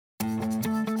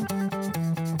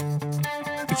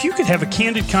If you could have a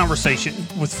candid conversation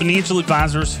with financial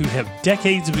advisors who have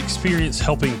decades of experience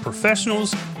helping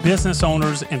professionals, business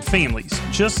owners, and families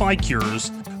just like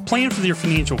yours plan for their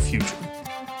financial future,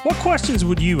 what questions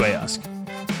would you ask?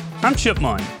 I'm Chip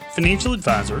Munn, financial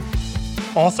advisor,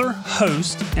 author,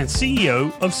 host, and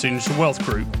CEO of Signature Wealth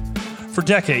Group. For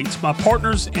decades, my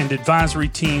partners and advisory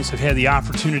teams have had the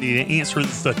opportunity to answer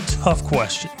the tough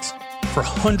questions for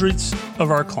hundreds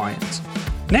of our clients.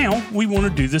 Now, we want to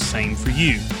do the same for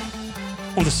you.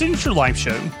 On the Signature Life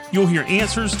Show, you'll hear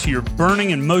answers to your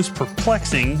burning and most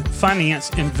perplexing finance,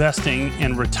 investing,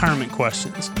 and retirement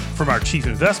questions from our Chief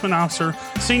Investment Officer,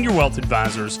 Senior Wealth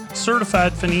Advisors,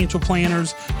 Certified Financial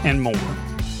Planners, and more.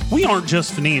 We aren't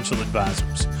just financial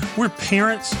advisors. We're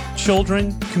parents,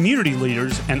 children, community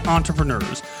leaders, and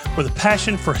entrepreneurs with a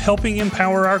passion for helping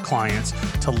empower our clients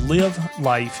to live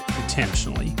life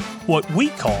intentionally, what we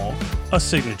call a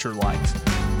signature life.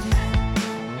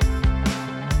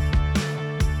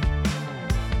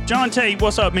 John Tate,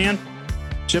 what's up, man?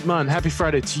 Chip Munn, happy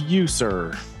Friday to you,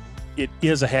 sir. It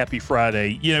is a happy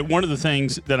Friday. You know, one of the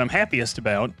things that I'm happiest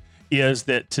about is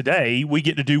that today we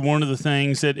get to do one of the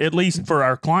things that, at least for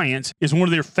our clients, is one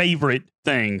of their favorite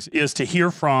things, is to hear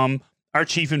from our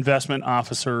Chief Investment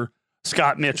Officer,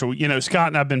 Scott Mitchell. You know, Scott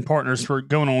and I have been partners for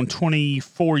going on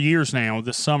 24 years now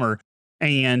this summer.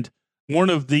 And one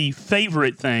of the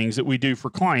favorite things that we do for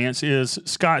clients is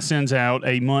Scott sends out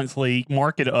a monthly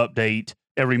market update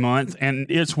every month. And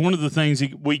it's one of the things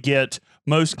that we get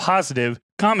most positive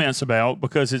comments about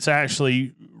because it's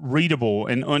actually readable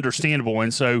and understandable.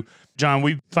 And so, John,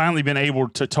 we've finally been able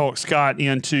to talk Scott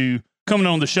into coming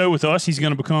on the show with us. He's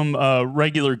going to become a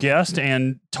regular guest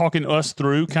and talking us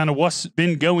through kind of what's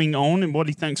been going on and what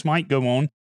he thinks might go on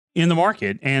in the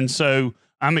market. And so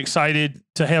I'm excited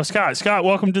to have Scott. Scott,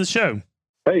 welcome to the show.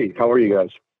 Hey, how are you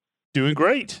guys? Doing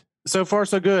great. So far,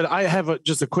 so good. I have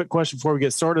just a quick question before we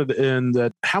get started.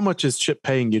 And how much is Chip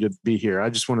paying you to be here?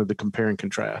 I just wanted to compare and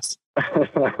contrast.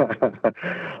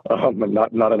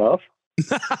 Not enough.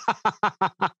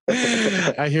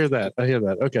 I hear that.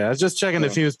 Okay. I was just checking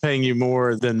if he was paying you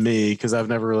more than me, because I've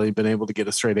never really been able to get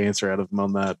a straight answer out of him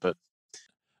on that. But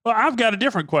well, I've got a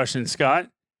different question, Scott.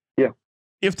 Yeah.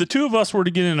 If the two of us were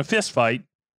to get in a fist fight,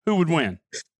 who would win?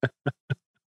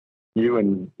 You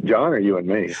and John, or you and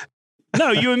me?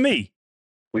 No, you and me.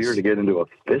 We were to get into a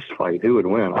fist fight. Who would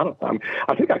win?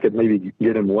 I think I could maybe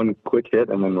get in one quick hit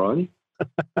and then run.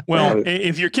 Well,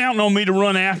 if you're counting on me to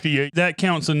run after you, that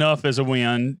counts enough as a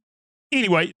win.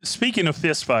 Anyway, speaking of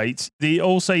fist fights, the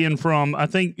old saying from, I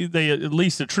think they at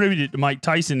least attribute it to Mike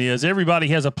Tyson, is everybody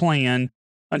has a plan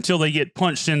until they get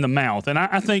punched in the mouth. And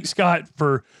I think, Scott,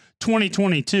 for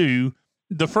 2022,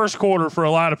 the first quarter for a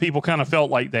lot of people kind of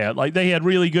felt like that. Like they had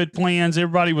really good plans.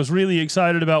 Everybody was really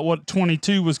excited about what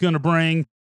 22 was going to bring.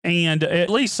 And at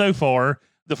least so far,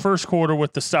 the first quarter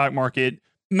with the stock market,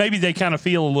 maybe they kind of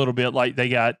feel a little bit like they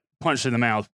got punched in the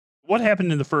mouth. What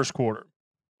happened in the first quarter?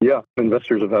 Yeah,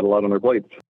 investors have had a lot on their plates.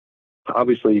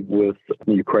 Obviously, with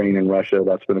Ukraine and Russia,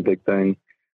 that's been a big thing.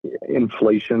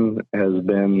 Inflation has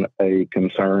been a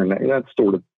concern. And that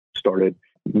sort of started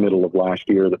middle of last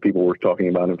year that people were talking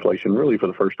about inflation really for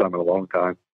the first time in a long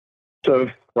time. So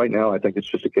right now, I think it's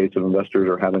just a case of investors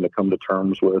are having to come to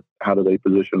terms with how do they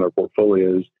position their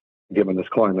portfolios given this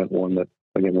climate, one that,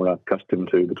 again, we're not accustomed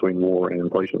to between war and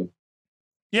inflation.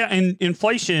 Yeah, and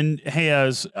inflation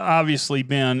has obviously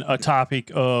been a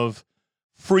topic of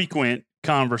frequent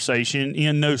conversation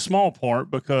in no small part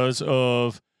because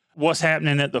of what's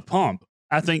happening at the pump.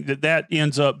 I think that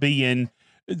ends up being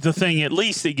the thing at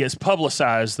least that gets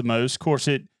publicized the most. Of course,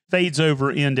 it fades over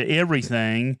into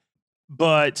everything,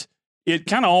 but it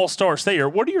kind of all starts there.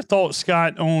 What are your thoughts,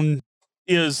 Scott, on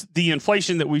is the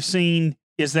inflation that we've seen,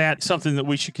 is that something that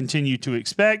we should continue to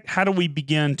expect? How do we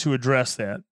begin to address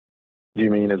that? Do you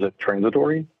mean, is it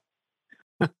transitory?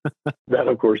 That,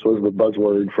 of course, was the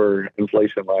buzzword for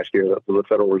inflation last year that the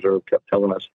Federal Reserve kept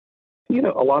telling us. You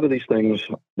know, a lot of these things,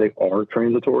 they are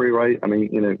transitory, right? I mean,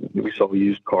 you know, we saw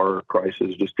used car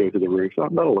prices just go to the roof.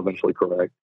 That'll eventually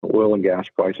correct. Oil and gas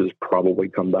prices probably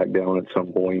come back down at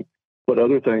some point. But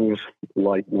other things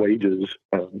like wages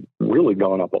have really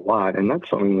gone up a lot. And that's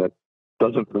something that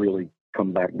doesn't really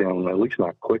come back down, at least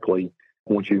not quickly.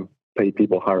 Once you pay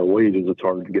people higher wages, it's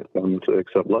hard to get them to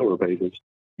accept lower wages.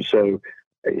 So,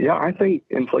 yeah, I think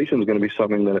inflation is going to be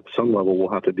something that at some level we'll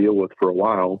have to deal with for a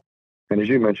while. And as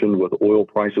you mentioned, with oil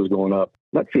prices going up,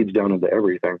 that feeds down into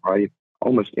everything, right?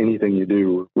 Almost anything you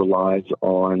do relies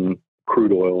on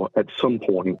crude oil at some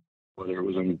point, whether it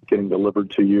was in getting delivered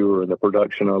to you or in the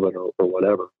production of it or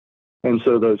whatever. And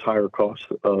so those higher costs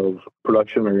of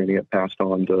production are going to get passed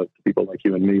on to people like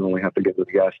you and me when we have to go to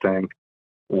the gas tank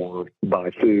or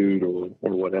buy food or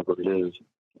whatever it is.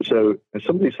 So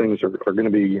some of these things are going to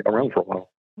be around for a while.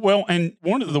 Well, and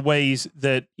one of the ways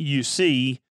that you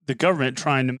see the government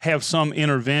trying to have some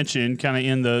intervention kind of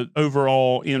in the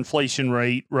overall inflation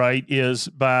rate, right, is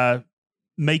by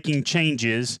making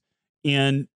changes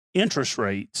in interest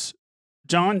rates.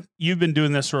 John, you've been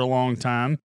doing this for a long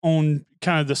time on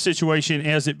kind of the situation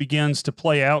as it begins to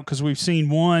play out, because we've seen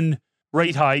one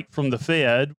rate hike from the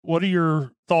Fed. What are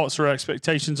your thoughts or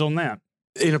expectations on that?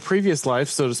 In a previous life,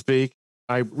 so to speak,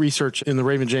 I researched in the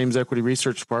Raymond James Equity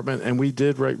Research Department, and we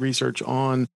did write research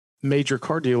on major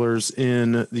car dealers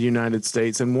in the United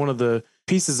States. And one of the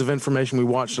pieces of information we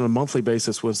watched on a monthly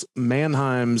basis was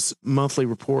Manheim's monthly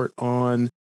report on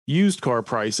used car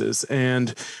prices.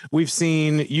 And we've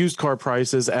seen used car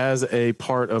prices as a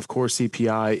part of core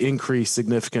CPI increase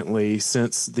significantly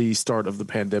since the start of the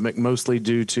pandemic, mostly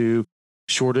due to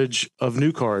shortage of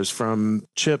new cars, from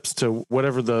chips to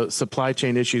whatever the supply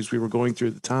chain issues we were going through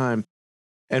at the time.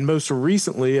 And most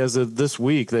recently, as of this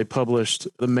week, they published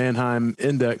the Manheim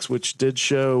Index, which did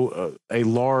show a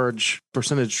large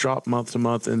percentage drop month to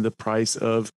month in the price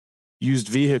of used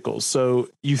vehicles. So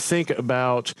you think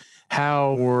about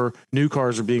how more new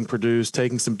cars are being produced,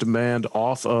 taking some demand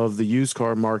off of the used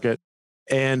car market.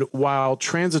 And while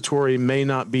transitory may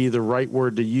not be the right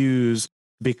word to use,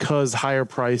 because higher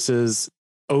prices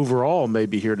overall may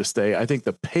be here to stay, I think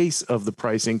the pace of the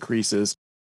price increases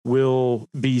will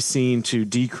be seen to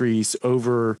decrease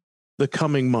over the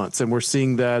coming months. And we're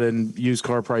seeing that in used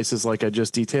car prices, like I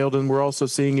just detailed. And we're also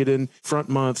seeing it in front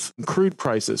month crude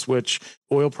prices, which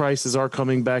oil prices are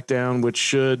coming back down, which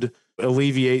should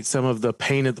alleviate some of the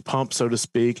pain at the pump, so to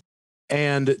speak.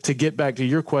 And to get back to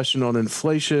your question on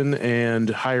inflation and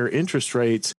higher interest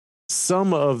rates,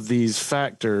 some of these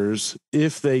factors,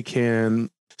 if they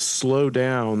can slow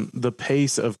down the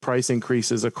pace of price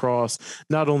increases across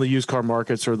not only used car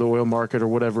markets or the oil market or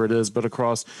whatever it is, but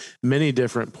across many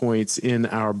different points in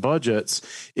our budgets,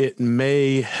 it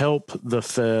may help the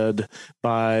Fed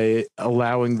by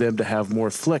allowing them to have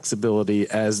more flexibility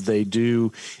as they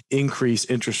do increase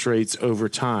interest rates over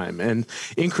time. And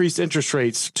increased interest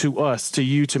rates to us, to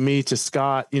you, to me, to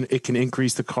Scott, it can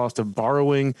increase the cost of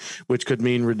borrowing, which could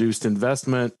mean reduced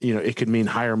investment. It could mean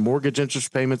higher mortgage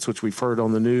interest payments, which we've heard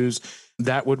on the news.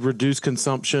 That would reduce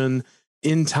consumption.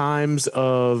 In times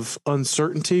of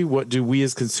uncertainty, what do we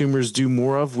as consumers do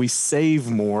more of? We save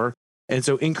more. And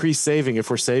so increased saving, if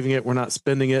we're saving it, we're not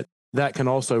spending it, that can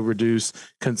also reduce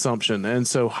consumption. And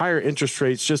so higher interest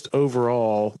rates just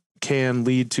overall can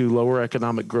lead to lower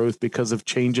economic growth because of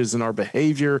changes in our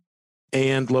behavior,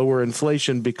 and lower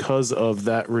inflation because of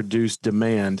that reduced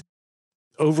demand.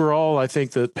 Overall, I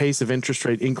think the pace of interest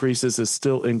rate increases is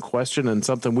still in question and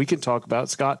something we can talk about.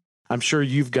 Scott, I'm sure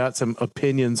you've got some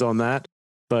opinions on that,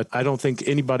 but I don't think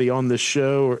anybody on this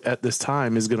show or at this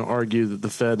time is going to argue that the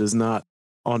Fed is not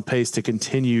on pace to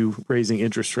continue raising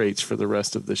interest rates for the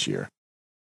rest of this year.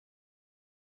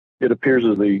 It appears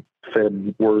as the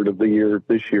Fed word of the year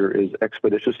this year is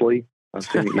expeditiously. I've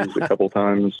seen it used a couple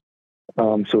times.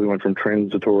 So we went from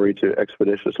transitory to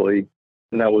expeditiously.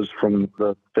 And that was from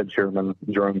the Fed chairman,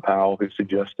 Jerome Powell, who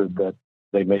suggested that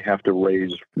they may have to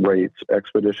raise rates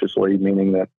expeditiously,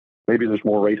 meaning that maybe there's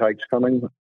more rate hikes coming,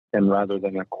 and rather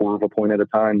than a quarter of a point at a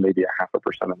time, maybe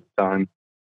 0.5% at a time.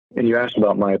 And you asked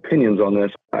about my opinions on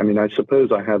this. I mean, I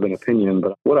suppose I have an opinion,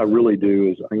 but what I really do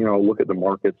is, I'll look at the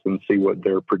markets and see what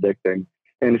they're predicting.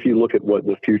 And if you look at what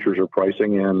the futures are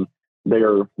pricing in, they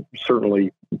are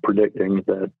certainly predicting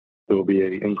that there will be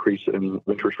an increase in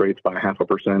interest rates by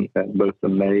 0.5% at both the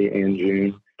May and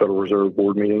June Federal Reserve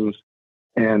board meetings.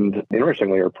 And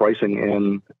interestingly, are pricing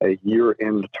in a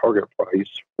year-end target price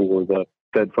for the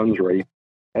Fed funds rate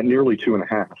at nearly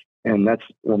 2.5%. And that's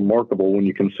remarkable when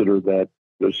you consider that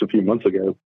just a few months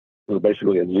ago, we were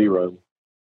basically at zero.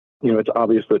 It's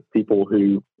obvious that people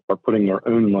who are putting their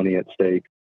own money at stake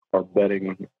are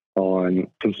betting on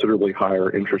considerably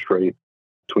higher interest rate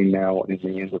between now and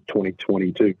the end of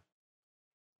 2022.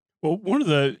 Well, one of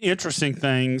the interesting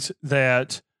things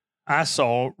that I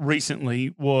saw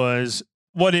recently was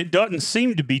what it doesn't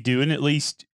seem to be doing, at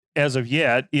least as of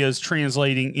yet, is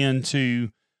translating into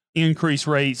increased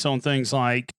rates on things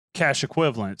like cash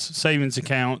equivalents, savings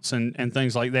accounts, and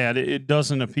things like that. It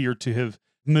doesn't appear to have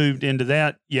moved into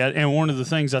that yet. And one of the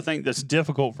things I think that's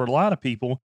difficult for a lot of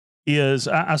people is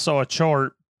I saw a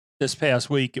chart this past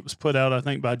week. It was put out, I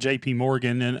think, by JP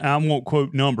Morgan, and I won't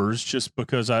quote numbers just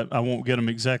because I won't get them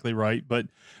exactly right, but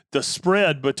the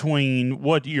spread between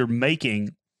what you're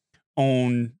making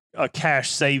on a cash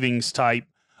savings type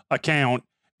account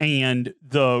and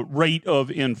the rate of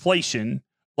inflation,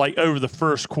 like over the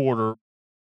first quarter,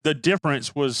 the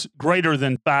difference was greater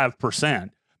than 5%.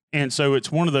 And so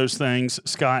it's one of those things,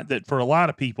 Scott, that for a lot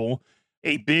of people,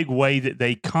 a big way that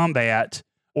they combat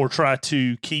or try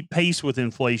to keep pace with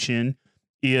inflation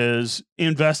is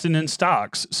investing in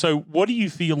stocks. So what do you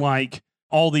feel like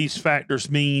all these factors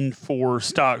mean for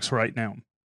stocks right now?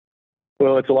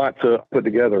 Well, it's a lot to put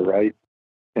together, right?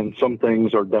 And some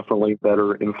things are definitely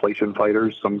better inflation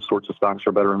fighters. Some sorts of stocks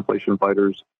are better inflation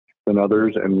fighters than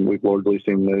others. And we've largely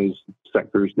seen those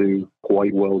sectors do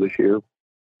quite well this year.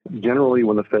 Generally,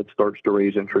 when the Fed starts to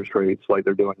raise interest rates like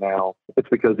they're doing now, it's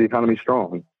because the economy's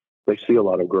strong. They see a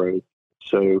lot of growth.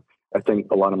 So I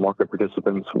think a lot of market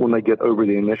participants, when they get over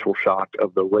the initial shock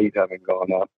of the rate having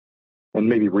gone up and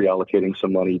maybe reallocating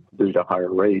some money due to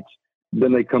higher rates,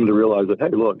 then they come to realize that, hey,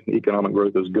 look, economic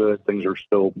growth is good. Things are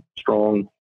still strong.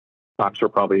 Stocks are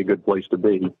probably a good place to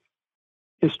be.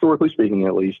 Historically speaking,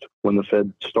 at least, when the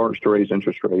Fed starts to raise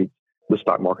interest rates, the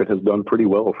stock market has done pretty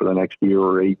well for the next year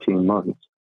or 18 months.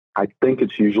 I think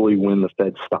it's usually when the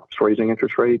Fed stops raising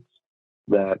interest rates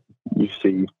that you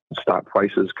see stock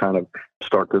prices kind of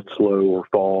start to slow or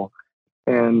fall.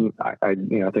 And I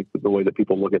think that the way that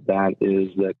people look at that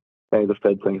is that, hey, the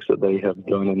Fed thinks that they have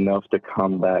done enough to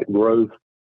combat growth,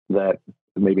 that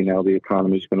maybe now the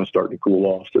economy is going to start to cool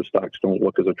off, so stocks don't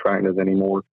look as attractive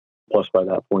anymore. Plus, by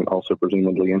that point, also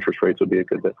presumably interest rates would be a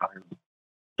good bit higher.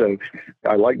 So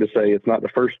I like to say it's not the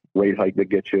first rate hike that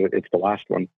gets you, it's the last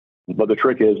one. But the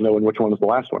trick is knowing which one is the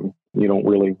last one. You don't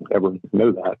really ever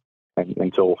know that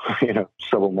until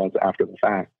several months after the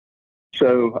fact.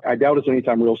 So I doubt it's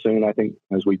anytime real soon. I think,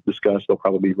 as we discussed, they'll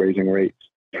probably be raising rates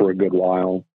for a good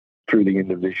while through the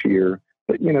end of this year.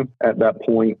 But, at that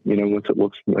point, once it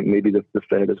looks like maybe the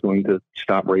Fed is going to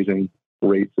stop raising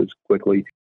rates as quickly,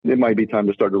 it might be time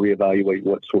to start to reevaluate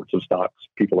what sorts of stocks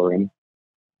people are in.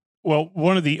 Well,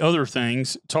 one of the other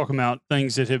things, talking about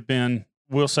things that have been,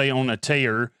 we'll say, on a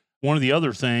tear, one of the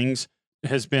other things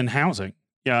has been housing.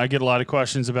 Yeah, I get a lot of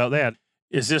questions about that.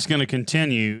 Is this going to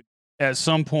continue? At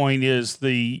some point,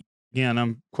 again,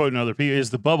 I'm quoting other people,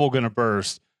 is the bubble going to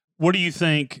burst? What do you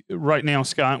think right now,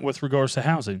 Scott, with regards to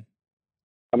housing?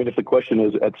 I mean, if the question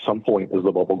is at some point, is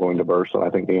the bubble going to burst? And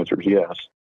I think the answer is yes.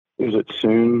 Is it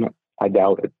soon? I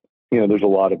doubt it. There's a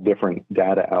lot of different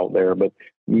data out there, but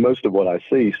most of what I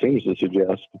see seems to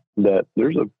suggest that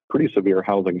there's a pretty severe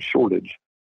housing shortage.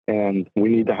 And we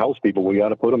need to house people. We got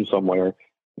to put them somewhere.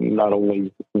 Not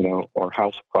only, are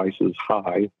house prices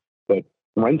high, but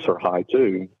rents are high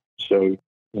too. So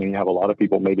you have a lot of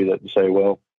people maybe that say,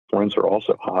 well, rents are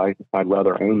also high. I'd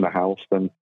rather own the house than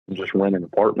just rent an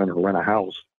apartment or rent a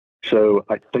house. So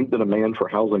I think the demand for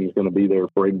housing is going to be there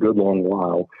for a good long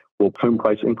while. Will home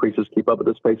price increases keep up at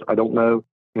this pace? I don't know.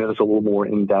 It's a little more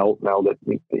in doubt now that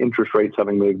the interest rates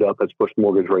having moved up has pushed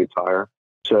mortgage rates higher.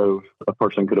 So a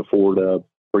person could afford a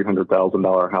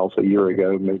 $300,000 house a year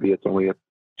ago. Maybe it's only a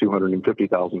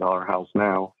 $250,000 house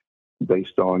now,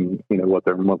 based on what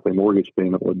their monthly mortgage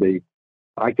payment would be.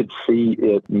 I could see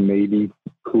it maybe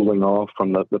cooling off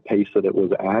from the pace that it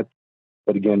was at.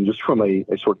 But again, just from a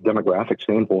sort of demographic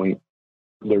standpoint,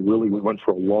 we went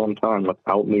for a long time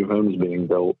without new homes being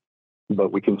built,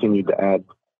 but we continued to add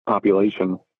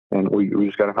population, and we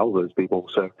just got to house those people.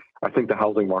 So I think the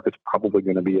housing market's probably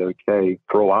going to be okay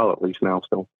for a while, at least now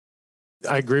still.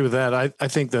 I agree with that. I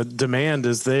think the demand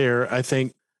is there. I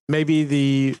think maybe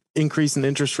the increase in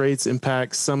interest rates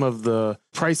impacts some of the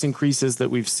price increases that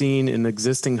we've seen in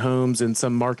existing homes in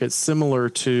some markets, similar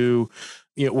to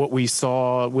what we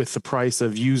saw with the price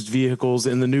of used vehicles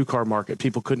in the new car market.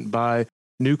 People couldn't buy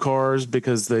new cars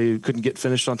because they couldn't get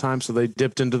finished on time, so they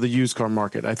dipped into the used car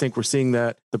market. I think we're seeing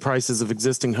that the prices of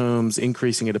existing homes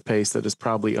increasing at a pace that is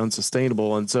probably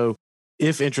unsustainable. And so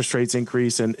if interest rates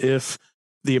increase and if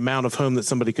the amount of home that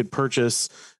somebody could purchase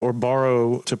or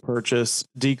borrow to purchase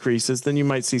decreases, then you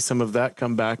might see some of that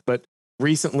come back. But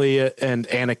recently and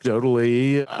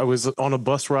anecdotally, I was on a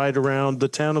bus ride around the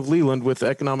town of Leland with the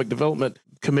Economic Development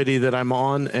Committee that I'm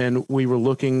on, and we were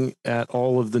looking at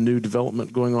all of the new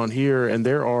development going on here, and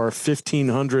there are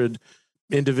 1,500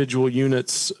 individual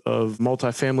units of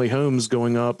multifamily homes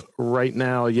going up right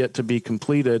now, yet to be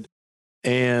completed.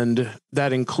 And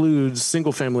that includes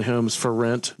single family homes for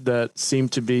rent that seem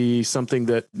to be something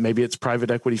that maybe it's private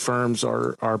equity firms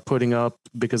are putting up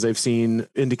because they've seen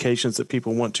indications that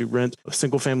people want to rent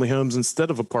single family homes instead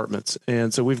of apartments.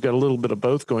 And so we've got a little bit of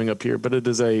both going up here, but it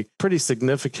is a pretty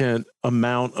significant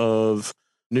amount of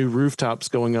new rooftops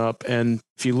going up. And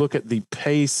if you look at the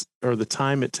pace or the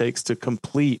time it takes to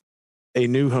complete a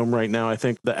new home right now, I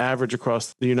think the average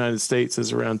across the United States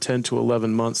is around 10 to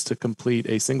 11 months to complete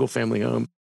a single family home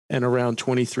and around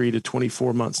 23 to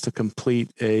 24 months to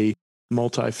complete a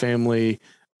multifamily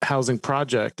housing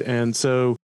project. And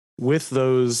so with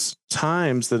those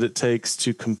times that it takes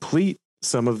to complete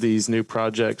some of these new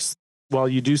projects, while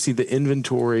you do see the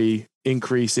inventory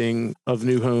increasing of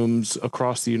new homes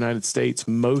across the United States,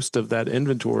 most of that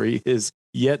inventory is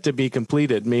yet to be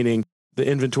completed, meaning the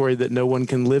inventory that no one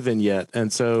can live in yet.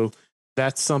 And so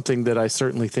that's something that I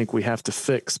certainly think we have to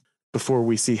fix before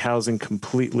we see housing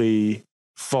completely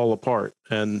fall apart.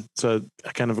 And so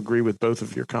I kind of agree with both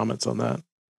of your comments on that.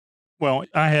 Well,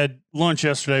 I had lunch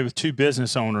yesterday with two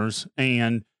business owners,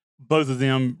 and both of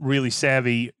them really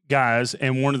savvy guys.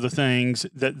 And one of the things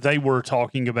that they were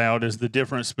talking about is the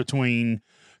difference between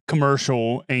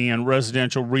commercial and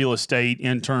residential real estate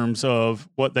in terms of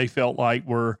what they felt like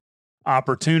were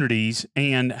opportunities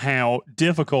and how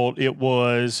difficult it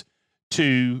was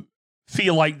to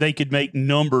feel like they could make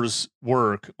numbers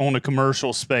work on a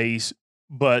commercial space,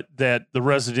 but that the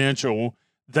residential,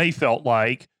 they felt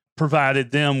like,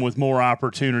 provided them with more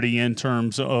opportunity in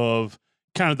terms of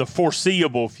kind of the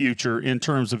foreseeable future in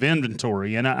terms of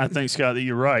inventory. And I think, Scott, that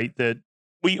you're right, that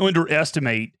we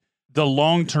underestimate the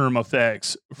long-term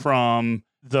effects from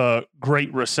the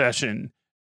Great Recession.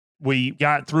 We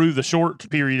got through the short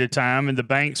period of time and the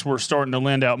banks were starting to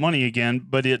lend out money again,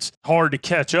 but it's hard to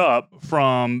catch up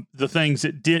from the things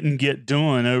that didn't get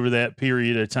done over that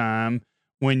period of time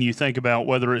when you think about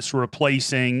whether it's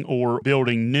replacing or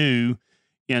building new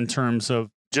in terms of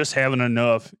just having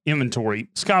enough inventory.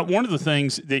 Scott, one of the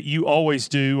things that you always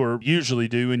do or usually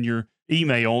do in your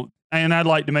email, and I'd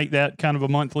like to make that kind of a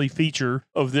monthly feature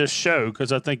of this show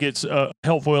because I think it's a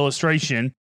helpful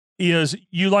illustration, is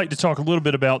you like to talk a little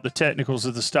bit about the technicals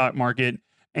of the stock market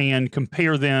and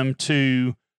compare them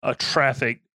to a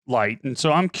traffic light. And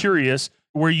so I'm curious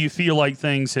where you feel like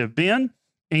things have been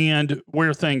and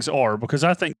where things are, because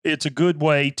I think it's a good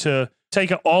way to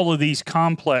take all of these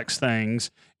complex things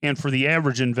and for the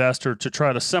average investor to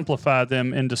try to simplify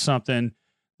them into something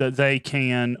that they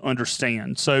can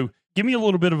understand. So give me a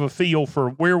little bit of a feel for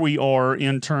where we are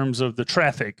in terms of the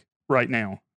traffic right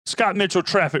now. Scott Mitchell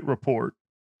traffic report.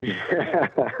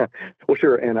 Well,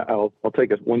 sure. And I'll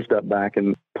take us one step back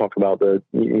and talk about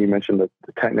you mentioned the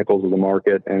technicals of the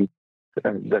market, and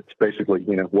that's basically,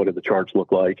 what do the charts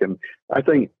look like? And I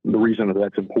think the reason that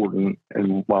that's important,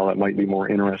 and while it might be more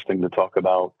interesting to talk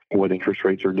about what interest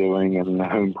rates are doing and the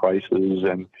home prices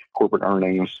and corporate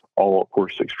earnings, all, of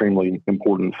course, extremely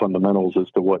important fundamentals as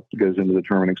to what goes into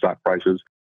determining stock prices.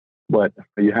 But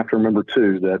you have to remember,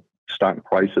 too, that stock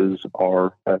prices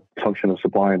are a function of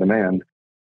supply and demand.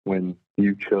 When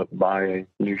you buy a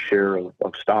new share of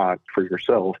stock for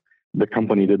yourself, the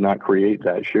company did not create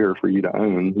that share for you to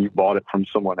own. You bought it from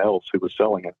someone else who was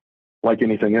selling it. Like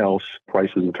anything else,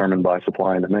 price is determined by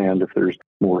supply and demand. If there's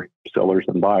more sellers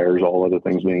than buyers, all other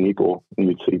things being equal,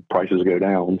 you'd see prices go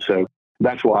down. So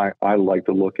that's why I like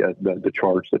to look at the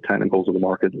charts, the technicals of the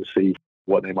market to see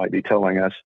what they might be telling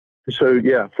us. So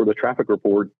yeah, for the traffic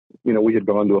report, we had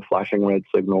gone to a flashing red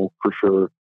signal for sure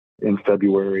in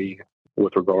February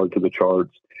with regard to the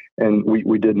charts. And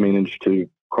we did manage to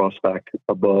cross back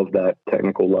above that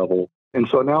technical level. And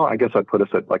so now I guess I'd put us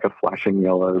at like a flashing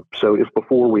yellow. So if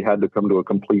before we had to come to a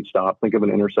complete stop, think of an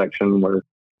intersection where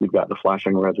you've got the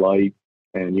flashing red light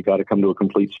and you got to come to a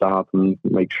complete stop and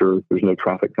make sure there's no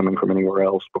traffic coming from anywhere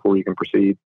else before you can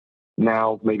proceed.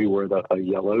 Now maybe we're at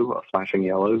a flashing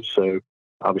yellow. So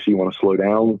obviously you want to slow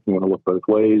down, you want to look both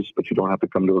ways, but you don't have to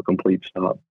come to a complete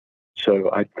stop.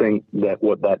 So I think that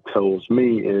what that tells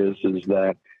me is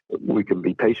that we can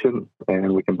be patient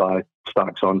and we can buy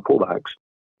stocks on pullbacks.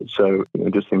 So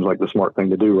it just seems like the smart thing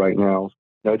to do right now.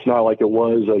 Now, it's not like it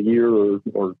was a year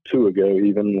or two ago,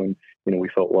 even when we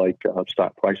felt like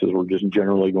stock prices were just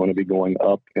generally going to be going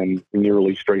up in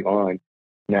nearly straight line.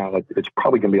 Now it's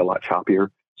probably going to be a lot choppier.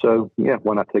 So yeah,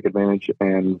 why not take advantage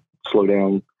and slow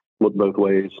down, look both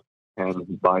ways,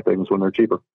 and buy things when they're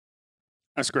cheaper.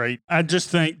 That's great. I just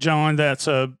think, John, that's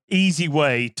a easy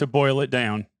way to boil it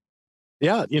down.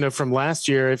 Yeah, from last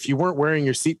year, if you weren't wearing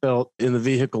your seatbelt in the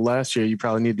vehicle last year, you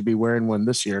probably need to be wearing one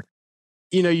this year.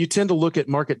 You tend to look at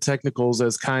market technicals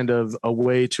as kind of a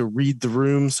way to read the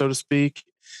room, so to speak.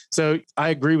 So I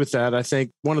agree with that. I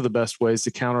think one of the best ways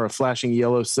to counter a flashing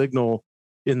yellow signal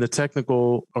in the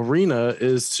technical arena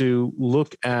is to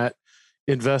look at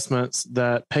investments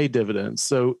that pay dividends.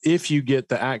 So if you get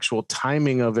the actual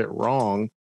timing of it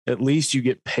wrong, at least you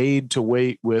get paid to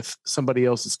wait with somebody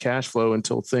else's cash flow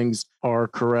until things are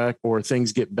correct or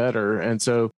things get better. And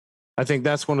so I think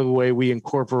that's one of the way we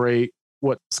incorporate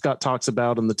what Scott talks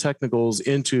about in the technicals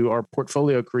into our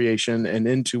portfolio creation and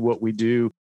into what we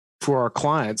do for our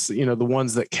clients, the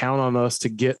ones that count on us to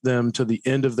get them to the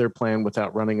end of their plan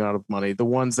without running out of money, the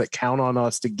ones that count on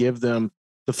us to give them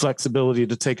the the flexibility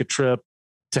to take a trip,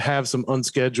 to have some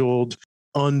unscheduled,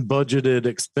 unbudgeted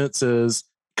expenses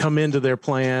come into their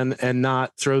plan and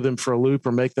not throw them for a loop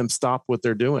or make them stop what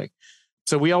they're doing.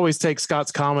 So we always take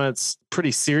Scott's comments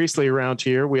pretty seriously around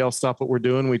here. We all stop what we're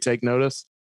doing. We take notice,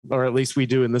 or at least we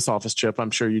do in this office, Chip.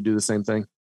 I'm sure you do the same thing.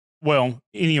 Well,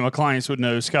 any of my clients would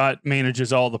know Scott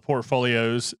manages all the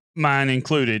portfolios, mine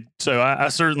included. So I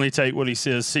certainly take what he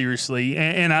says seriously.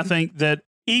 And I think that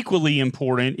equally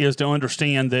important is to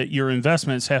understand that your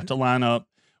investments have to line up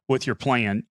with your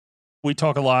plan. We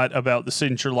talk a lot about the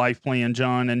Signature Life Plan,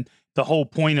 John, and the whole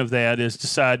point of that is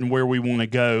deciding where we want to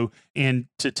go. And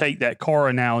to take that car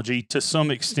analogy, to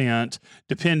some extent,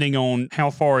 depending on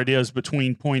how far it is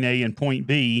between point A and point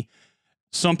B,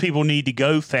 some people need to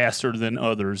go faster than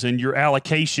others, and your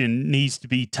allocation needs to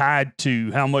be tied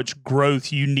to how much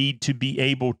growth you need to be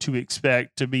able to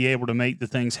expect to be able to make the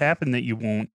things happen that you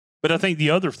want. But I think the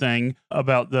other thing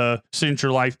about the Signature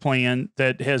Life Plan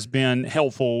that has been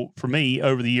helpful for me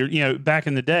over the years, back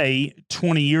in the day,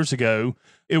 20 years ago,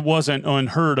 it wasn't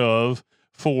unheard of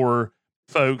for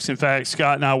folks. In fact,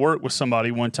 Scott and I worked with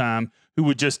somebody one time who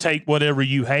would just take whatever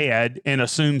you had and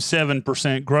assume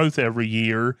 7% growth every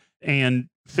year and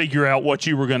figure out what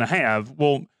you were going to have.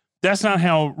 Well, that's not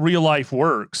how real life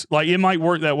works. Like, it might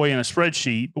work that way in a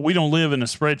spreadsheet, but we don't live in a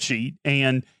spreadsheet.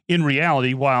 And in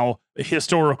reality, while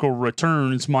historical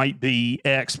returns might be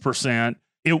X%,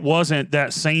 it wasn't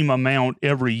that same amount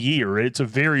every year. It's a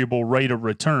variable rate of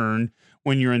return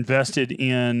when you're invested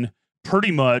in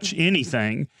pretty much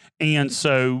anything. And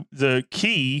so the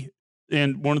key,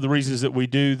 and one of the reasons that we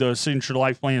do the Signature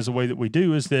Life Plans the way that we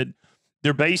do, is that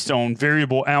they're based on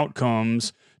variable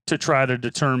outcomes to try to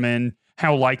determine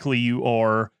how likely you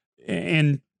are.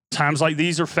 And times like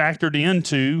these are factored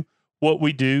into what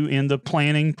we do in the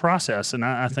planning process. And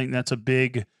I think that's a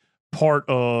big part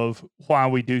of why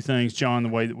we do things, John, the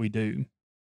way that we do.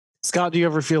 Scott, do you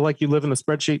ever feel like you live in a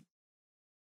spreadsheet?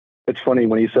 It's funny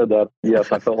when you said that.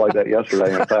 Yes, I felt like that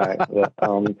yesterday, in fact.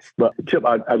 But Chip,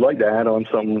 I'd like to add on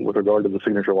something with regard to the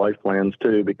Signature Life Plans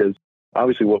too, because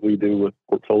obviously what we do with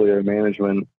portfolio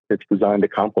management, it's designed to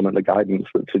complement the guidance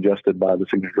that's suggested by the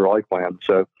Signature Life Plan.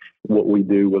 So what we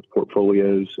do with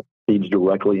portfolios feeds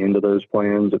directly into those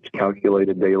plans. It's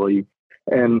calculated daily.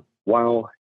 And while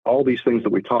all these things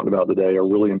that we talked about today are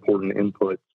really important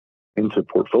inputs into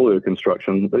portfolio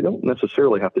construction, they don't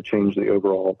necessarily have to change the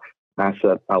overall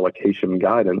asset allocation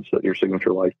guidance that your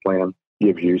Signature Life Plan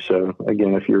gives you. So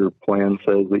again, if your plan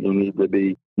says that you need to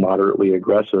be moderately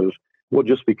aggressive, well,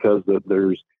 just because that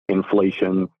there's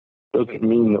inflation doesn't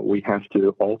mean that we have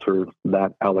to alter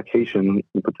that allocation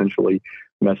and potentially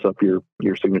mess up your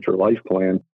Signature Life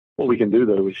Plan. What we can do,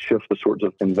 though, is shift the sorts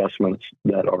of investments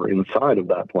that are inside of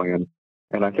that plan.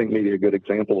 And I think maybe a good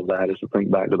example of that is to think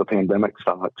back to the pandemic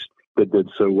stocks that did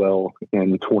so well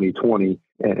in 2020.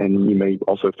 And you may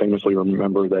also famously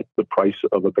remember that the price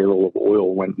of a barrel of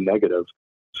oil went negative.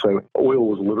 So oil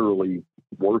was literally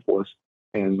worthless.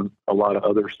 And a lot of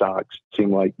other stocks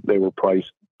seemed like they were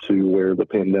priced to where the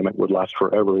pandemic would last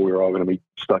forever. We were all going to be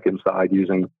stuck inside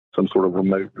using some sort of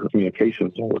remote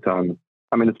communications all the time.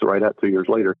 I mean, it's right at 2 years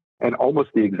later. And almost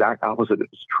the exact opposite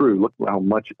is true. Look how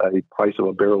much a price of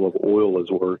a barrel of oil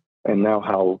is worth, and now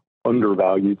how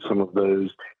undervalued some of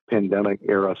those pandemic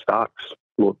era stocks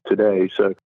look today.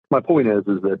 So my point is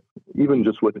that even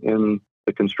just within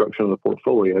the construction of the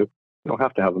portfolio, you don't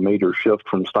have to have a major shift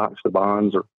from stocks to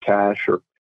bonds or cash or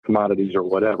commodities or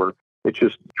whatever. It's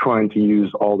just trying to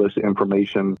use all this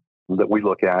information that we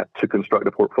look at to construct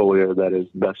a portfolio that is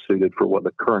best suited for what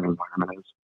the current environment is.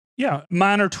 Yeah,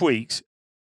 minor tweaks.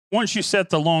 Once you set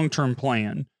the long-term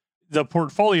plan, the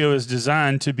portfolio is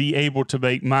designed to be able to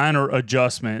make minor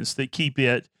adjustments that keep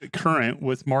it current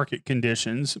with market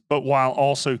conditions, but while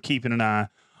also keeping an eye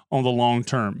on the long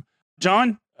term.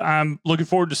 John, I'm looking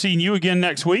forward to seeing you again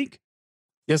next week.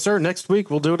 Yes, sir. Next week,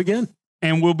 we'll do it again.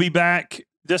 And we'll be back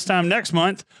this time next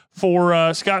month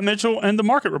for Scott Mitchell and the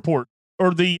market report,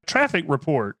 or the traffic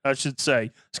report, I should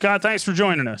say. Scott, thanks for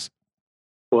joining us.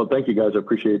 Well, thank you, guys. I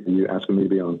appreciate you asking me to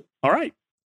be on. All right.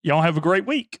 Y'all have a great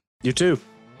week. You too.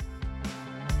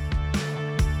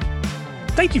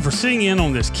 Thank you for sitting in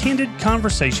on this candid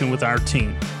conversation with our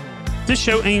team. This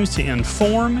show aims to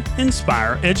inform,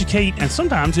 inspire, educate, and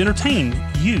sometimes entertain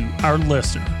you, our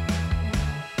listener.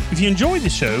 If you enjoyed the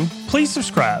show, please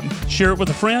subscribe, share it with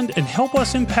a friend, and help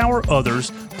us empower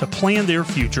others to plan their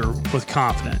future with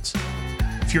confidence.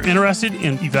 If you're interested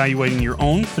in evaluating your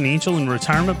own financial and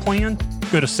retirement plan,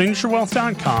 go to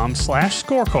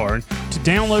signaturewealth.com/scorecard to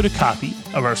download a copy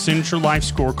of our Signature Life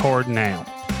Scorecard now.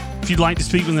 If you'd like to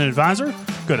speak with an advisor,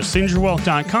 go to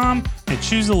signaturewealth.com and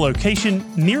choose the location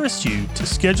nearest you to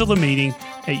schedule the meeting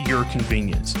at your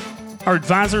convenience. Our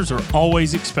advisors are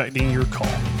always expecting your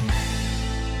call.